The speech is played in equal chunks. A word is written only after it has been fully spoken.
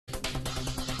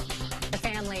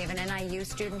an NIU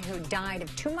student who died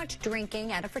of too much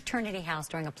drinking at a fraternity house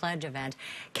during a pledge event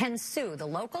can sue the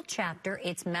local chapter,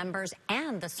 its members,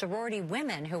 and the sorority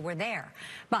women who were there.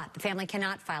 But the family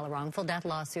cannot file a wrongful death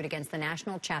lawsuit against the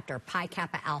national chapter, Pi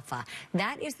Kappa Alpha.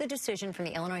 That is the decision from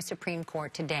the Illinois Supreme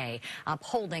Court today,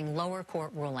 upholding lower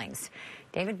court rulings.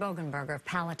 David Bogenberger of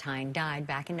Palatine died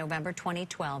back in November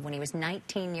 2012 when he was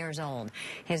 19 years old.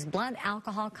 His blood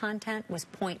alcohol content was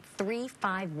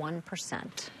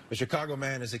 0.351%. The Chicago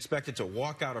man is expected to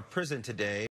walk out of prison today.